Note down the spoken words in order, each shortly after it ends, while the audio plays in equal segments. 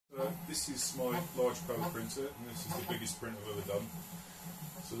this is my large colour printer, and this is the biggest print I've ever done.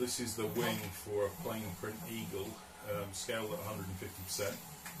 So this is the wing for a Planeprint Eagle, scaled at 150%,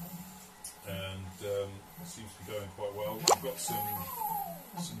 and it seems to be going quite well. I've got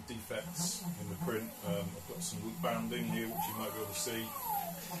some defects in the print. I've got some banding here which you might be able to see,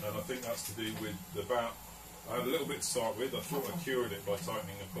 and I think that's to do with the back. I had a little bit to start with. I thought I cured it by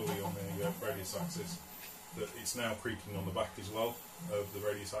tightening a pulley on the radius axis, but it's now creaking on the back as well of the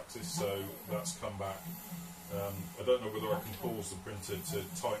radius axis, so that's come back. I don't know whether I can pause the printer to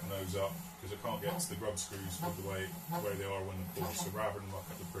tighten those up, because I can't get to the grub screws with the way they are when they're paused, so rather than lock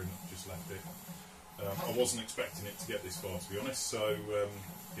up the print, I've just left it. I wasn't expecting it to get this far, to be honest, so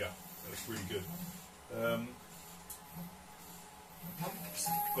yeah, that's really good.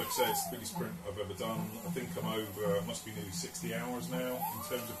 Like I say, it's the biggest print I've ever done. I think I'm over, it must be nearly 60 hours now in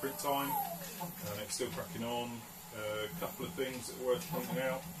terms of print time, and it's still cracking on. A couple of things that are worth pointing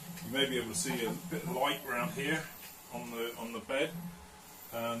out. You may be able to see a bit of light around here on the bed,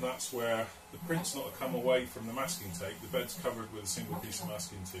 and that's where the print's not come away from the masking tape. The bed's covered with a single piece of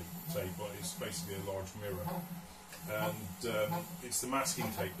masking tape, but it's basically a large mirror, and it's the masking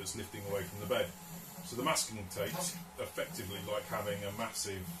tape that's lifting away from the bed. So the masking tape's effectively like having a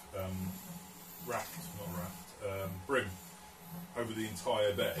massive brim over the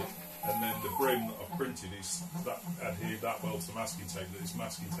entire bed, and then the brim that I've printed is adhered that well to the masking tape that this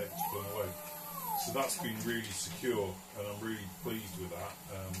masking tape is pulling away. So that's been really secure, and I'm really pleased with that.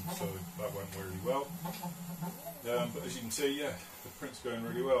 So that went really well. But as you can see, yeah, the print's going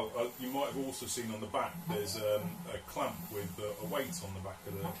really well. You might have also seen on the back there's a clamp with a weight on the back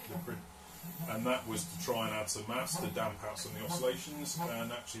of the print, and that was to try and add some mass to damp out some of the oscillations,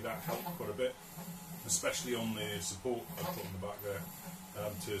 and actually that helped quite a bit, especially on the support I put on the back there,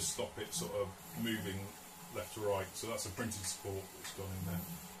 to stop it sort of moving left to right. So that's a printed support that's gone in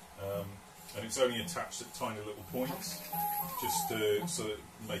there, and it's only attached at tiny little points, just so that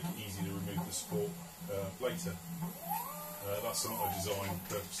make it easy to remove the support later. That's something I designed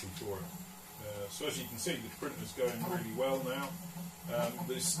purposely for it. So as you can see, the printer's going really well now.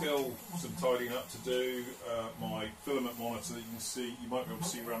 There's still some tidying up to do. My filament monitor that you can see, you might be able to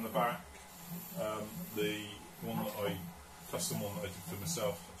see around the back, the one that custom one that I did for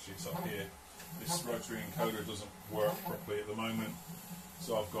myself, actually it's up here. This rotary encoder doesn't work properly at the moment,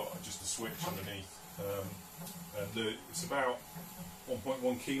 so I've got just a switch underneath, and it's about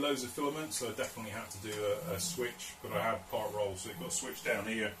 1.1 kilos of filament, so I definitely had to do a switch, but I had part roll, so it got a switch down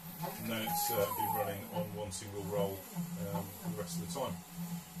here, and then it's been running on one single roll for the rest of the time.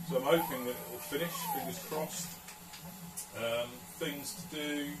 So I'm hoping that it will finish, fingers crossed. Things to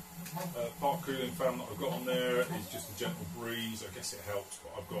do, part cooling fan that I've got on there is just a gentle breeze. I guess it helps,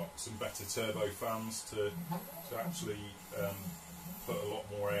 but I've got some better turbo fans to actually put a lot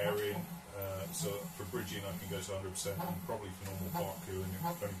more air in. So for bridging I can go to 100%, and probably for normal part cooling it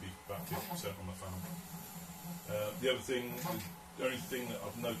would only be about 50% on the fan. The only thing that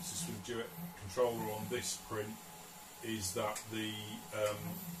I've noticed with the duet controller on this print is that the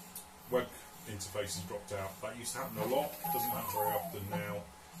web interface has dropped out. That used to happen a lot, doesn't happen very often now,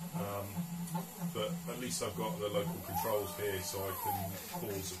 but at least I've got the local controls here so I can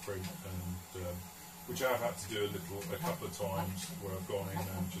pause the print, and which I've had to do a couple of times where I've gone in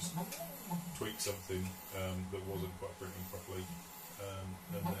and just tweaked something that wasn't quite printing properly,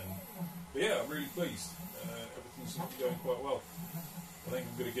 and then, but yeah, I'm really pleased. Everything seems to be going quite well. I think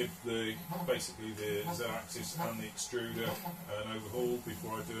I'm going to give basically the Z-axis and the extruder an overhaul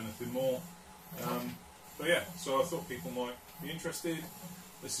before I do anything more. But yeah, so I thought people might be interested.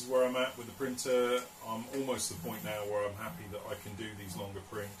 This is where I'm at with the printer. I'm almost to the point now where I'm happy that I can do these longer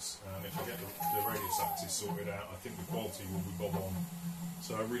prints, and if I get the radius axis sorted out, I think the quality will be bob on.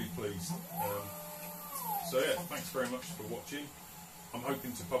 So I'm really pleased. So yeah, thanks very much for watching. I'm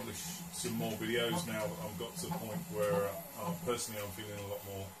hoping to publish some more videos now that I've got to the point where personally I'm feeling a lot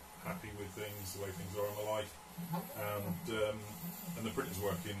more happy with things, the way things are in my life, and the printer's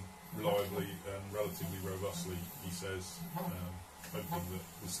working reliably and relatively robustly, he says, hoping that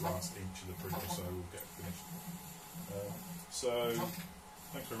this last inch of the print or so will get finished. So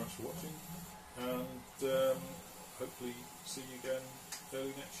thanks very much for watching, and hopefully see you again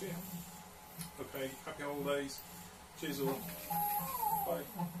early next year. Okay, happy holidays, cheers all, bye.